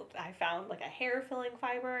 but I found like a hair filling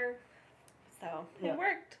fiber, so it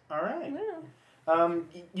worked. All right. Yeah.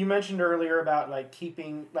 You mentioned earlier about like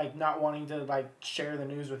keeping, like not wanting to like share the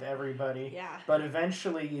news with everybody. Yeah. But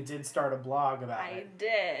eventually you did start a blog about it. I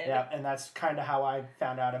did. Yeah, and that's kind of how I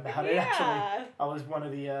found out about it. Yeah. Actually, I was one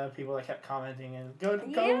of the people that kept commenting and go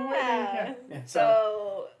Whitney. Yeah.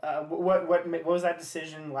 So, what was that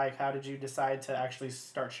decision like? How did you decide to actually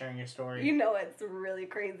start sharing your story? What's really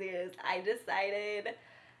crazy is I decided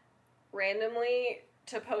randomly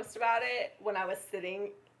to post about it when I was sitting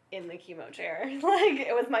in the chemo chair. Like,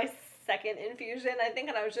 it was my second infusion, I think,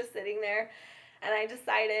 and I was just sitting there, and I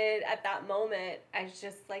decided at that moment, I was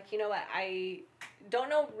just like, you know what, I don't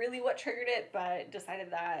know really what triggered it, but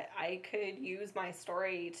decided that I could use my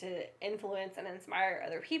story to influence and inspire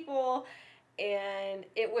other people, and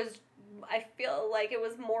I feel like it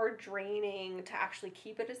was more draining to actually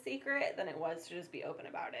keep it a secret than it was to just be open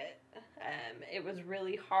about it. It was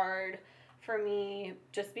really hard for me,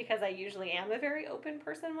 just because I usually am a very open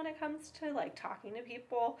person when it comes to like talking to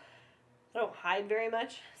people. I don't hide very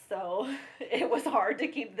much, so it was hard to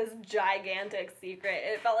keep this gigantic secret.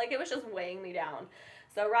 It felt like it was just weighing me down.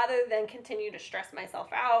 So rather than continue to stress myself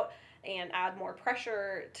out and add more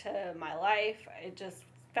pressure to my life, it just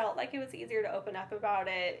felt like it was easier to open up about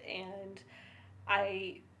it, and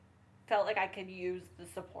I felt like I could use the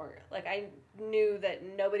support. Like, I knew that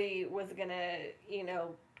nobody was gonna,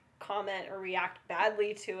 comment or react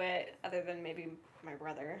badly to it, other than maybe my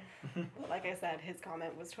brother. But like I said, his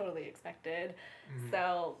comment was totally expected.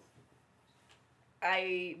 So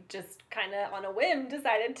I just kind of on a whim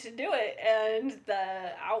decided to do it, and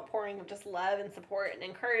the outpouring of just love and support and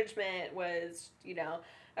encouragement was,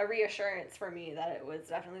 a reassurance for me that it was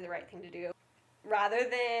definitely the right thing to do. Rather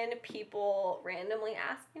than people randomly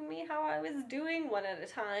asking me how I was doing one at a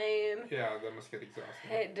time. Yeah, that must get exhausting.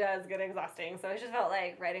 It does get exhausting. So I just felt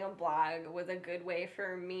like writing a blog was a good way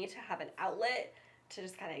for me to have an outlet to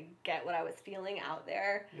just kind of get what I was feeling out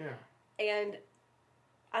there. Yeah. And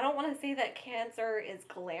I don't want to say that cancer is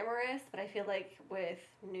glamorous, but I feel like with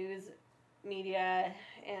news media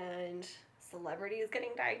and celebrities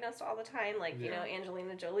getting diagnosed all the time, like,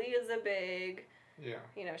 Angelina Jolie is a big... Yeah.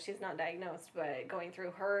 She's not diagnosed, but going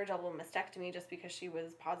through her double mastectomy just because she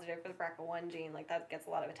was positive for the BRCA1 gene, like, that gets a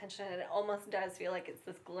lot of attention, and it almost does feel like it's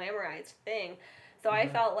this glamorized thing. So I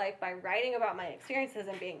felt like by writing about my experiences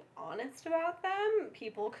and being honest about them,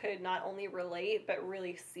 people could not only relate, but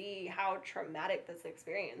really see how traumatic this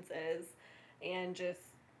experience is, and just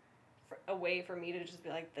a way for me to just be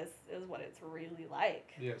like, this is what it's really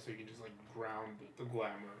like. Yeah, so you can just, like, ground the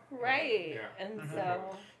glamour. Right. Yeah. And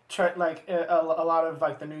so... Like a lot of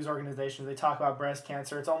like the news organizations, they talk about breast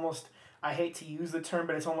cancer. It's almost I hate to use the term,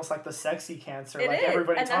 but it's almost like the sexy cancer. It like is,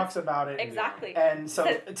 everybody and talks about it. Exactly. And so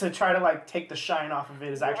to try to like take the shine off of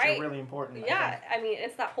it is actually really important. Yeah, I mean,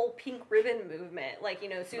 it's that whole pink ribbon movement, like, you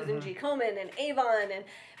know, Susan G. Komen and Avon, and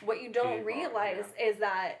what you don't realize is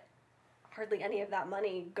that hardly any of that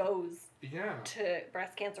money goes to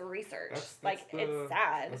breast cancer research. It's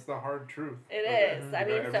sad. That's the hard truth. It is. I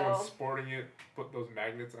mean, everyone's sporting it, put those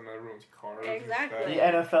magnets on everyone's cars. Exactly. The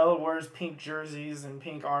NFL wears pink jerseys and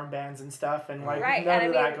pink armbands and stuff, and like none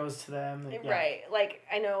of that goes to them. And, Right. Like,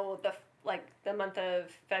 I know the month of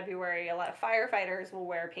February, a lot of firefighters will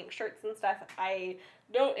wear pink shirts and stuff. I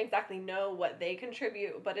don't exactly know what they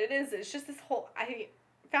contribute, but it's just this whole, I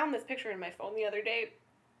found this picture in my phone the other day.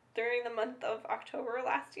 During the month of October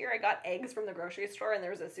last year, I got eggs from the grocery store, and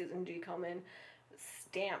there was a Susan G. Komen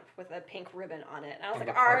stamp with a pink ribbon on it. And I was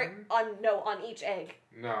like, on each egg.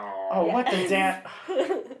 No. Oh, what the damn...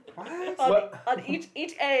 on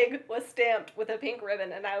each egg was stamped with a pink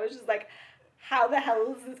ribbon, and I was just like, how the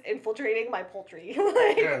hell is this infiltrating my poultry? Are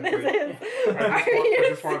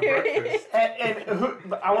you serious? And who,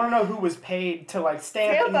 I want to know who was paid to like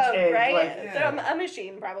stamp each egg. Right? Like, a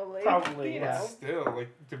machine, probably. Probably, you know. Still, like,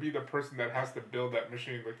 to be the person that has to build that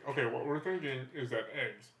machine, like, okay, what we're thinking is that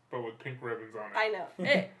eggs, but with pink ribbons on it. I know.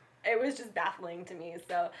 It was just baffling to me.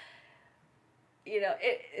 So, you know,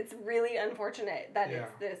 it's really unfortunate that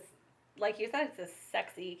it's this, like you said, it's this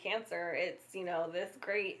sexy cancer. It's, you know, this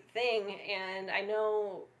great thing. And I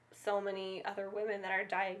know so many other women that are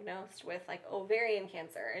diagnosed with, like, ovarian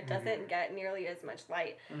cancer. It doesn't get nearly as much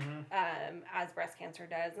light as breast cancer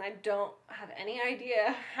does. And I don't have any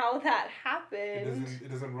idea how that happened.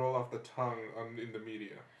 It doesn't roll off the tongue in the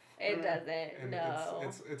media. It doesn't, and no.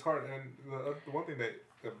 It's hard. And the one thing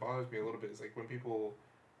that bothers me a little bit is, like, when people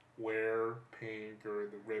wear pink or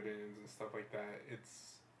the ribbons and stuff like that,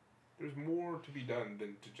 there's more to be done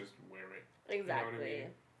than to just wear it. Exactly. You know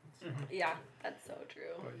what I mean? Yeah, that's so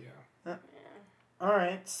true. But yeah. All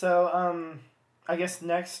right, so I guess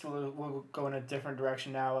next we'll go in a different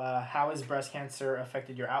direction now. How has breast cancer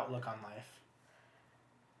affected your outlook on life?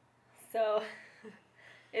 So,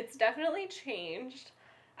 it's definitely changed.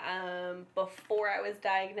 Before I was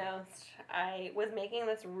diagnosed, I was making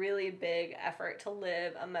this really big effort to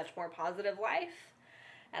live a much more positive life.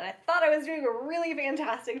 And I thought I was doing a really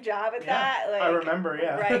fantastic job at that. Like, I remember,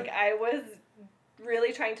 Like, I was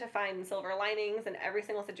really trying to find silver linings in every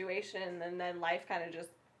single situation, and then life kind of just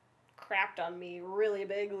crapped on me really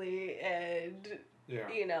bigly, and,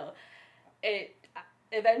 you know, it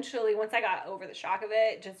eventually, once I got over the shock of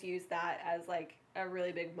it, just used that as, like, a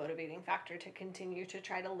really big motivating factor to continue to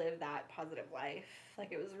try to live that positive life.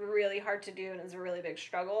 Like, it was really hard to do, and it was a really big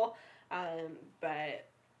struggle, but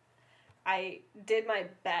I did my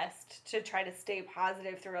best to try to stay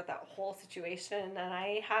positive throughout that whole situation, and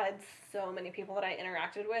I had so many people that I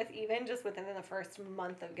interacted with, even just within the first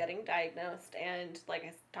month of getting diagnosed, and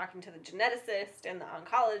like talking to the geneticist and the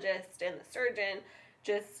oncologist and the surgeon,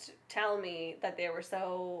 just tell me that they were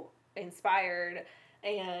so inspired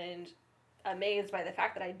and amazed by the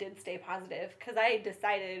fact that I did stay positive, because I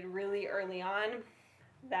decided really early on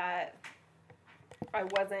that I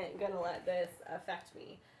wasn't going to let this affect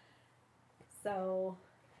me. So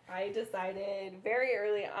I decided very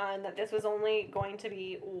early on that this was only going to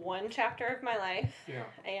be one chapter of my life,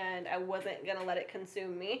 and I wasn't going to let it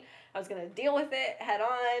consume me. I was going to deal with it head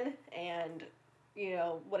on, and, you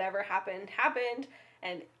know, whatever happened, happened.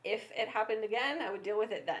 And if it happened again, I would deal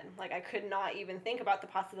with it then. Like, I could not even think about the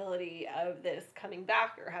possibility of this coming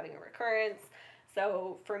back or having a recurrence.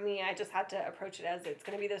 So for me, I just had to approach it as it's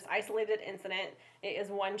going to be this isolated incident. It is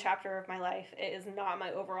one chapter of my life. It is not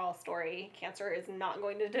my overall story. Cancer is not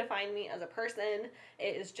going to define me as a person.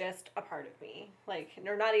 It is just a part of me. Like,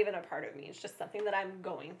 or not even a part of me. It's just something that I'm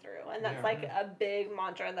going through. And that's like a big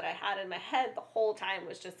mantra that I had in my head the whole time,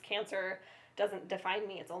 was just cancer doesn't define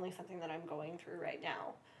me. It's only something that I'm going through right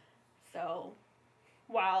now. So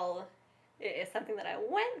while it is something that I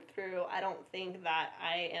went through, I don't think that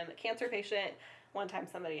I am a cancer patient. One time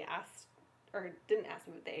somebody asked, or didn't ask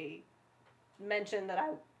me, but they mentioned that I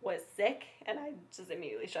was sick, and I just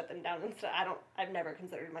immediately shut them down and said, I've never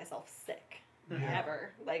considered myself sick, ever.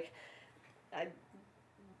 Like, I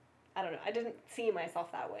don't know, I didn't see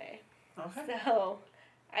myself that way. Okay. So,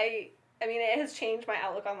 I mean, it has changed my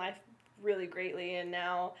outlook on life really greatly, and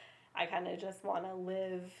now I kind of just want to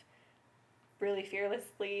live really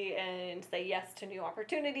fearlessly and say yes to new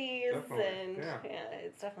opportunities. Definitely. And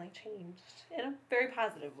it's definitely changed in a very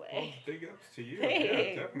positive way. Well, big ups to you. Thanks.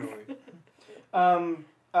 Yeah, definitely.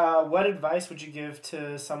 What advice would you give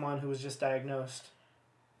to someone who was just diagnosed?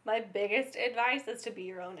 My biggest advice is to be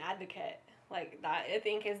your own advocate. Like, that, I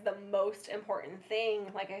think, is the most important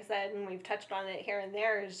thing. Like I said, and we've touched on it here and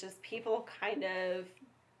there, is just people kind of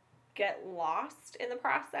get lost in the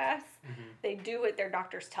process. Mm-hmm. They do what their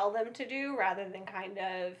doctors tell them to do rather than kind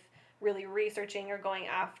of really researching or going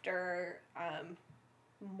after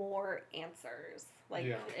more answers. Like,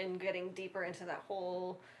 and getting deeper into that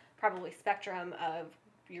whole probably spectrum of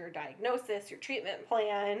your diagnosis, your treatment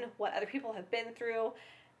plan, what other people have been through,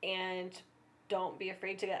 and don't be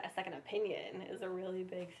afraid to get a second opinion is a really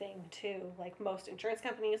big thing too. Like, most insurance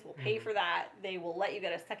companies will pay for that. They will let you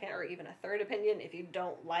get a second or even a third opinion if you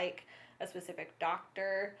don't like a specific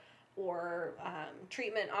doctor or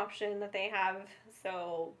treatment option that they have.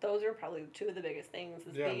 So those are probably two of the biggest things,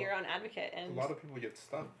 is be your own advocate. And a lot of people get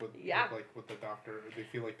stuck with the doctor. They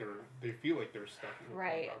feel like they're stuck with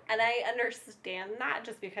right. the doctor. And I understand that,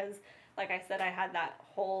 just because, like I said, I had that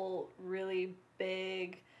whole really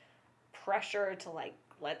big pressure to, like,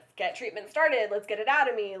 let's get treatment started, let's get it out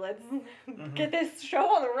of me, let's get this show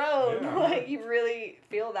on the road. Like, you really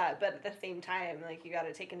feel that, but at the same time, like, you got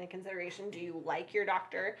to take into consideration, do you like your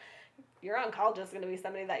doctor? Your oncologist is going to be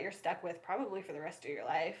somebody that you're stuck with probably for the rest of your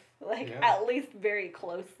life, like, at least very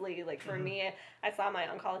closely. Like, for me, I saw my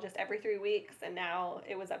oncologist every 3 weeks, and now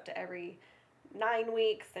it was up to every 9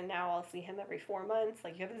 weeks, and now I'll see him every 4 months.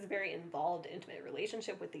 Like, you have this very involved, intimate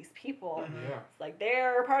relationship with these people. It's like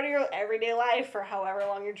they're a part of your everyday life for however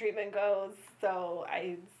long your treatment goes. So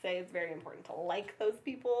I say it's very important to like those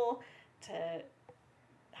people, to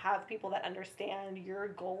have people that understand your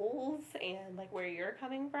goals and, like, where you're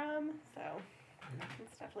coming from. So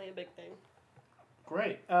it's definitely a big thing.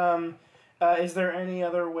 Great. Is there any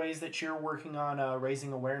other ways that you're working on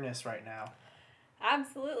raising awareness right now?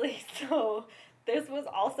 Absolutely. So this was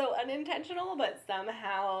also unintentional, but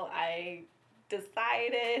somehow I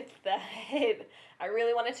decided that I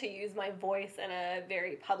really wanted to use my voice in a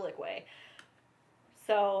very public way.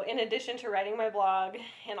 So in addition to writing my blog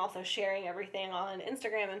and also sharing everything on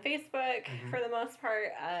Instagram and Facebook for the most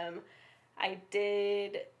part, I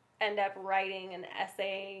did end up writing an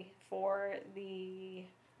essay for the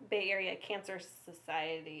Bay Area Cancer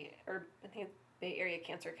Society, or I think it's Bay Area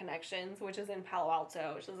Cancer Connections, which is in Palo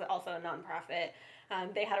Alto, which is also a nonprofit.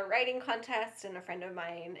 They had a writing contest, and a friend of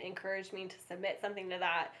mine encouraged me to submit something to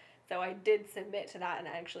that. So I did submit to that, and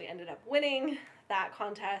I actually ended up winning that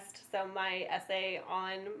contest. So my essay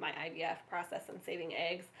on my IVF process and saving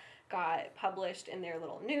eggs got published in their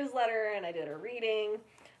little newsletter, and I did a reading.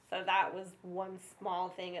 So that was one small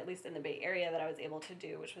thing, at least in the Bay Area, that I was able to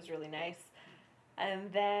do, which was really nice.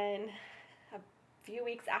 And then a few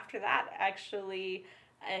weeks after that, actually,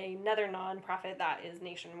 another nonprofit that is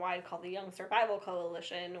nationwide called the Young Survival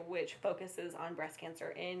Coalition, which focuses on breast cancer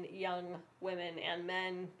in young women and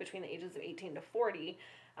men between the ages of 18 to 40,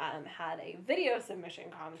 had a video submission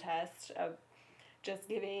contest of just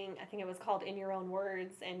giving, I think it was called In Your Own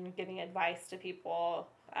Words, and giving advice to people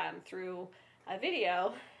through a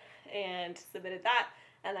video, and submitted that.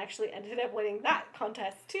 And actually ended up winning that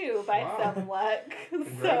contest too by some luck.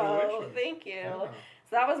 So thank you. Yeah.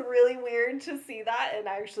 So that was really weird to see that and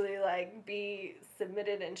actually, like, be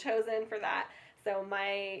submitted and chosen for that. So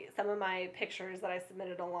some of my pictures that I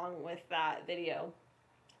submitted along with that video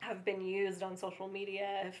have been used on social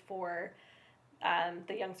media for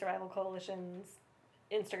the Young Survival Coalition's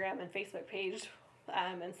Instagram and Facebook page.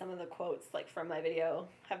 And some of the quotes, like, from my video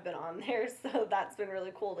have been on there. So that's been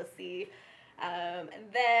really cool to see. And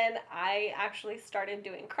then I actually started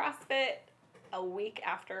doing CrossFit a week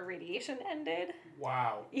after radiation ended.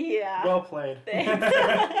 Wow. Yeah. Well played. Thanks.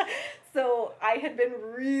 So I had been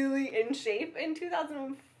really in shape in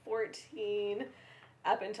 2014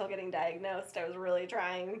 up until getting diagnosed. I was really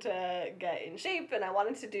trying to get in shape, and I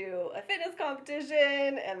wanted to do a fitness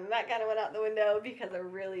competition, and that kind of went out the window because a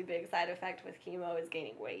really big side effect with chemo is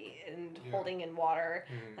gaining weight and holding in water.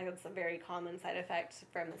 Like, that's a very common side effect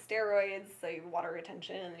from the steroids, so you have water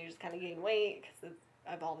retention, and you just kind of gain weight because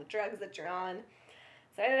of all the drugs that you're on.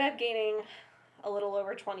 So I ended up gaining a little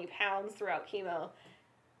over 20 pounds throughout chemo.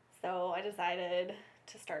 So I decided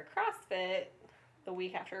to start CrossFit the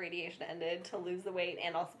week after radiation ended to lose the weight,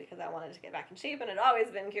 and also because I wanted to get back in shape and had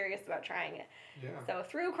always been curious about trying it. Yeah. So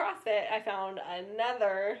through CrossFit, I found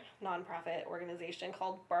another nonprofit organization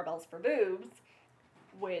called Barbells for Boobs,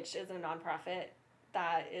 which is a nonprofit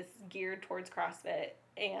that is geared towards CrossFit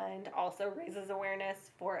and also raises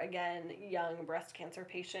awareness for, again, young breast cancer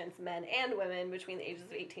patients, men and women, between the ages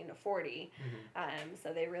of 18 to 40.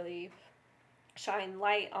 So they really shine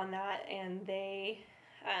light on that, and they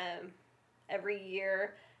every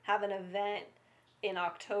year have an event in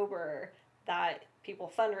October that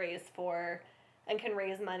people fundraise for, and can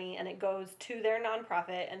raise money, and it goes to their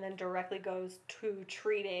nonprofit and then directly goes to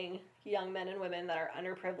treating young men and women that are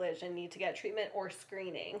underprivileged and need to get treatment or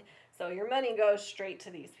screening. So your money goes straight to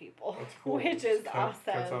these people, That's cool. which is awesome.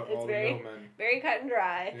 Cuts out It's all very, the middlemen. very cut and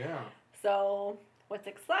dry. Yeah. So what's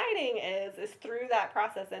exciting is through that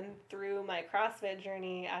process and through my CrossFit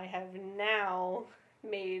journey, I have now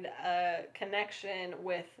made a connection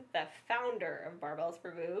with the founder of Barbells for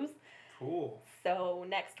Boobs. Cool. So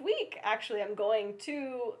next week, actually, I'm going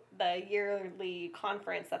to the yearly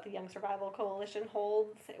conference that the Young Survival Coalition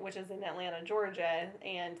holds, which is in Atlanta, Georgia,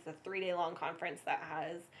 and it's a 3-day-long conference that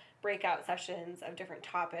has breakout sessions of different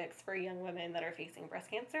topics for young women that are facing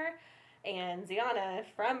breast cancer. And Ziana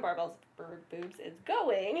from Barbells for Boobs is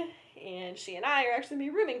going, and she and I are actually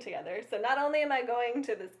be rooming together. So not only am I going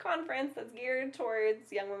to this conference that's geared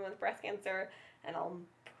towards young women with breast cancer, and I'm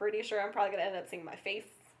pretty sure I'm probably going to end up seeing my face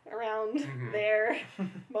around there,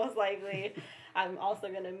 most likely. I'm also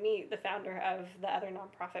going to meet the founder of the other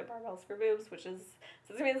nonprofit Barbells for Boobs, which is, so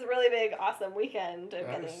it's going to be this really big, awesome weekend of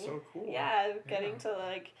That is so cool. Yeah, getting to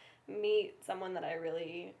like meet someone that I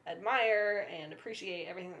really admire and appreciate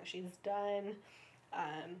everything that she's done.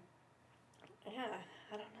 Yeah,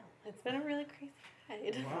 I don't know. It's been a really crazy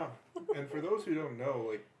ride. Wow. And for those who don't know,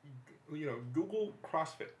 like, you know, Google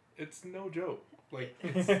CrossFit. It's no joke. Like,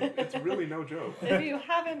 it's really no joke. If you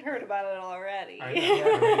haven't heard about it already. I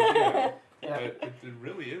know. Yeah. But it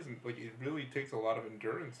really isn't. Like, it really takes a lot of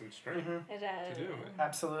endurance and strength It does. to do it.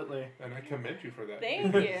 Absolutely. And I commend you for that.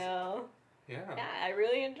 Thank you. Yeah. Yeah, I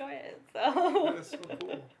really enjoy it. So. That is so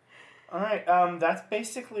cool. All right. That's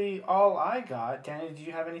basically all I got. Danny, did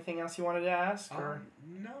you have anything else you wanted to ask? Or?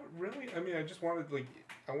 Not really. I mean, I just wanted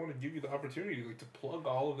I want to give you the opportunity to plug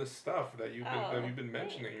all of this stuff that you've been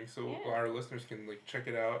mentioning, so our listeners can check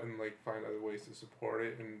it out and find other ways to support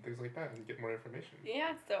it and things like that and get more information.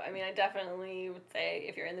 Yeah, so I mean, I definitely would say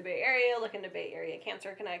if you're in the Bay Area, look into Bay Area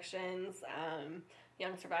Cancer Connections.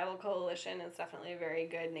 Young Survival Coalition is definitely a very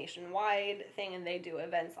good nationwide thing, and they do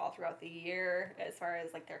events all throughout the year as far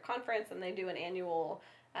as their conference, and they do an annual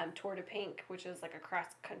Tour de Pink, which is a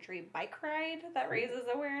cross-country bike ride that raises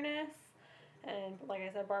awareness. And like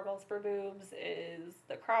I said, Barbells for Boobs is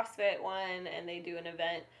the CrossFit one, and they do an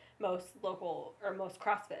event. Most local or most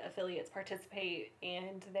CrossFit affiliates participate,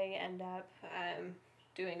 and they end up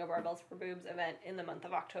doing a Barbells for Boobs event in the month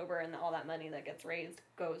of October, and all that money that gets raised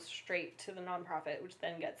goes straight to the nonprofit, which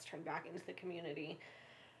then gets turned back into the community.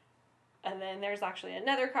 And then there's actually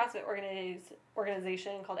another CrossFit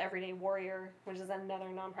organization called Everyday Warrior, which is another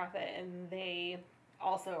nonprofit, and they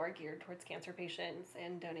also are geared towards cancer patients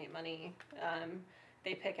and donate money.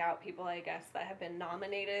 They pick out people, I guess, that have been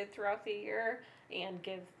nominated throughout the year and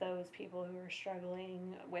give those people who are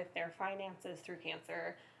struggling with their finances through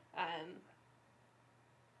cancer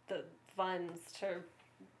the funds to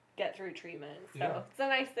get through treatment. So it's a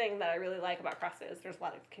nice thing that I really like about CrossFit is there's a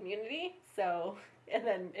lot of community. So, and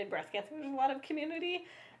then in breast cancer, there's a lot of community,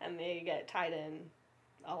 and they get tied in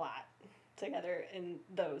a lot together in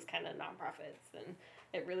those kind of nonprofits, and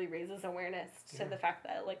it really raises awareness to the fact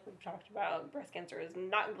that, like we've talked about, breast cancer is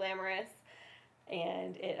not glamorous,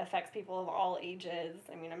 and it affects people of all ages.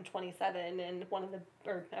 I mean, I'm 27, and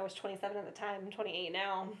I was 27 at the time, I'm 28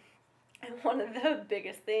 now, and one of the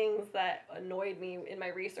biggest things that annoyed me in my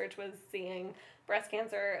research was seeing breast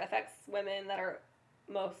cancer affects women that are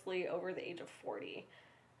mostly over the age of 40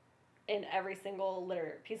 in every single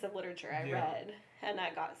piece of literature I read. And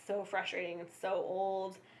that got so frustrating and so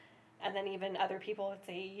old. And then even other people would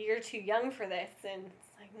say, you're too young for this. And it's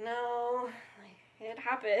like, no, it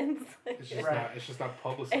happens. It's just not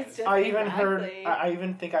publicized. I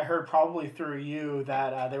even think I heard probably through you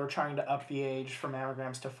that they were trying to up the age for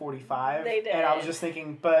mammograms to 45. They did. And I was just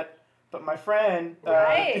thinking, but my friend who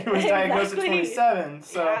was diagnosed at 27,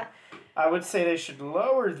 so yeah. I would say they should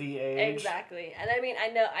lower the age. Exactly. And I mean,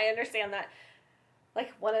 I understand that.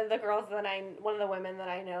 One of the women that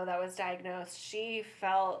I know that was diagnosed, she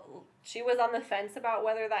was on the fence about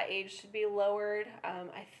whether that age should be lowered.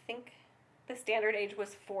 I think the standard age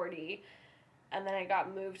was 40, and then it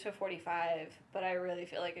got moved to 45, but I really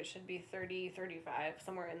feel like it should be 30, 35,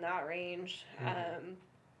 somewhere in that range.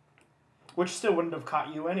 Which still wouldn't have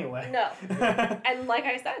caught you anyway. No. And like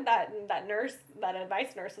I said, that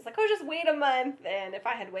advice nurse was like, oh, just wait a month. And if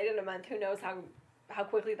I had waited a month, who knows how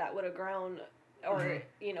quickly that would have grown, or,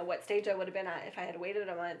 what stage I would have been at if I had waited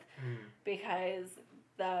a month. Because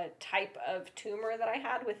the type of tumor that I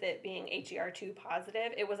had, with it being HER2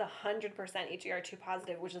 positive, it was 100% HER2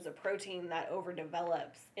 positive, which is a protein that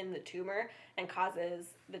overdevelops in the tumor and causes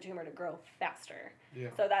the tumor to grow faster. Yeah.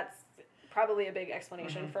 So that's probably a big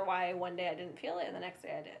explanation for why one day I didn't feel it and the next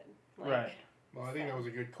day I did. Right. Well, I think that was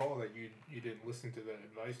a good call that you didn't listen to the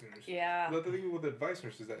advice nurse. Yeah. The thing with the advice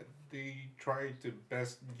nurse is that they try to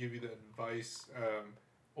best give you the advice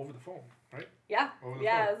over the phone, right? Yeah. Over the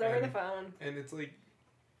yeah, phone. It was over the phone. And it's like,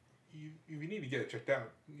 you need to get it checked out,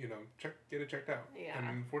 get it checked out. Yeah. And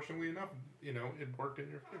unfortunately enough, it worked in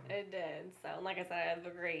your favor. It did. So, like I said, I have a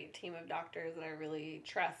great team of doctors that I really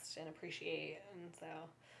trust and appreciate. And so,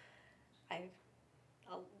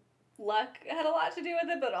 luck had a lot to do with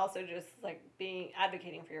it, but also just like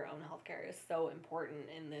advocating for your own healthcare is so important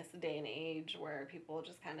in this day and age where people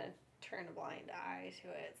just kind of turn a blind eye to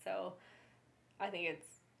it. So, I think it's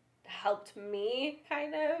helped me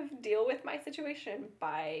kind of deal with my situation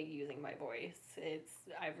by using my voice.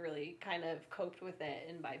 I've really kind of coped with it,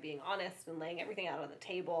 and by being honest and laying everything out on the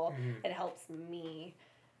table, it helps me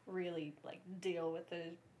really like deal with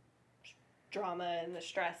the drama and the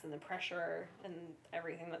stress and the pressure and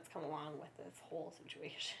everything that's come along with this whole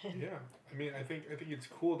situation. Yeah, I mean, I think it's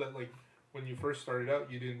cool that like when you first started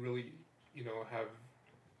out, you didn't really have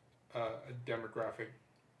a demographic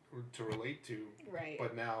to relate to, right?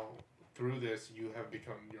 But now through this, you have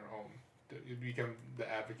become your own. You become the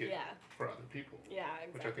advocate for other people. Yeah,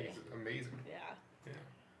 exactly. Which I think is amazing. Yeah.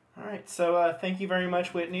 All right, so thank you very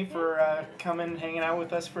much, Whitney, for coming, hanging out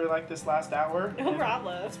with us for like this last hour. No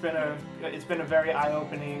problem. It's been a very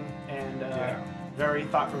eye-opening and very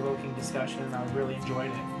thought-provoking discussion, and I really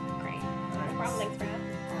enjoyed it. Great. All right. No problem. Thanks for having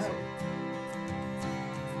me. Awesome.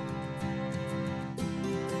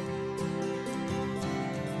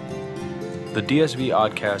 The DSV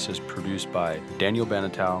Oddcast is produced by Daniel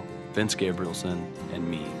Banatow, Vince Gabrielson, and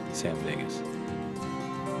me, Sam Vegas.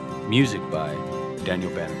 Music by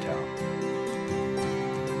Daniel Banatow.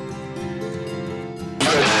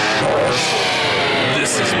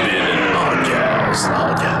 This has been an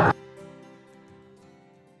Oddcast.